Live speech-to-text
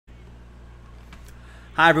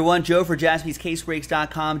Hi everyone, Joe for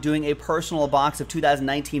JaspysCaseBreaks.com doing a personal box of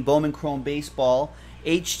 2019 Bowman Chrome Baseball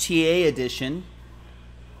HTA edition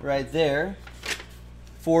right there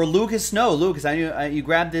for Lucas Snow. Lucas, I knew you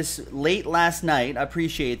grabbed this late last night. I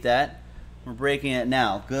appreciate that. We're breaking it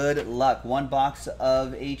now. Good luck. One box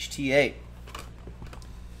of HTA.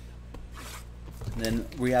 And then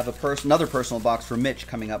we have another personal box for Mitch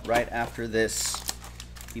coming up right after this.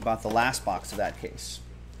 He bought the last box of that case.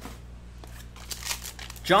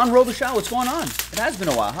 John Robichaud, what's going on? It has been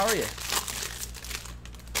a while. How are you?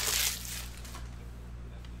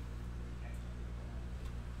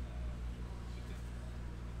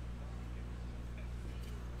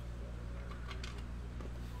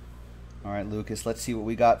 All right, Lucas, let's see what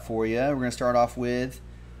we got for you. We're going to start off with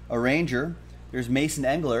a Ranger. There's Mason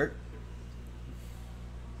Englert.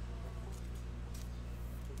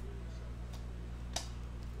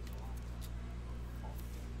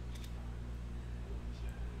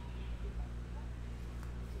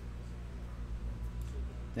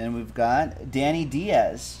 Then we've got Danny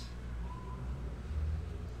Diaz,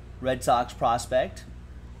 Red Sox prospect.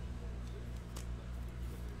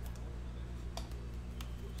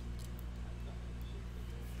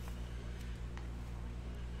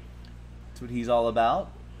 That's what he's all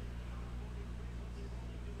about.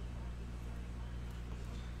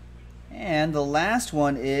 And the last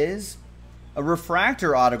one is a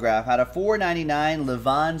refractor autograph out of 499,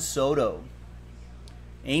 Livan Soto,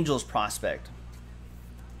 Angels prospect.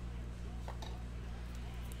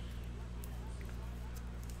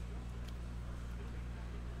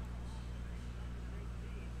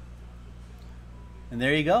 And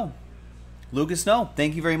there you go. Lucas Snow,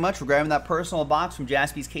 thank you very much for grabbing that personal box from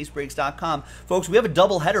JaspysCaseBreaks.com. Folks, we have a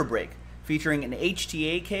double header break featuring an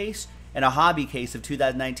HTA case and a hobby case of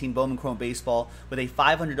 2019 Bowman Chrome Baseball with a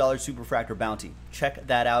 $500 Superfractor bounty. Check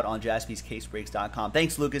that out on JaspysCaseBreaks.com.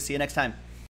 Thanks, Lucas. See you next time.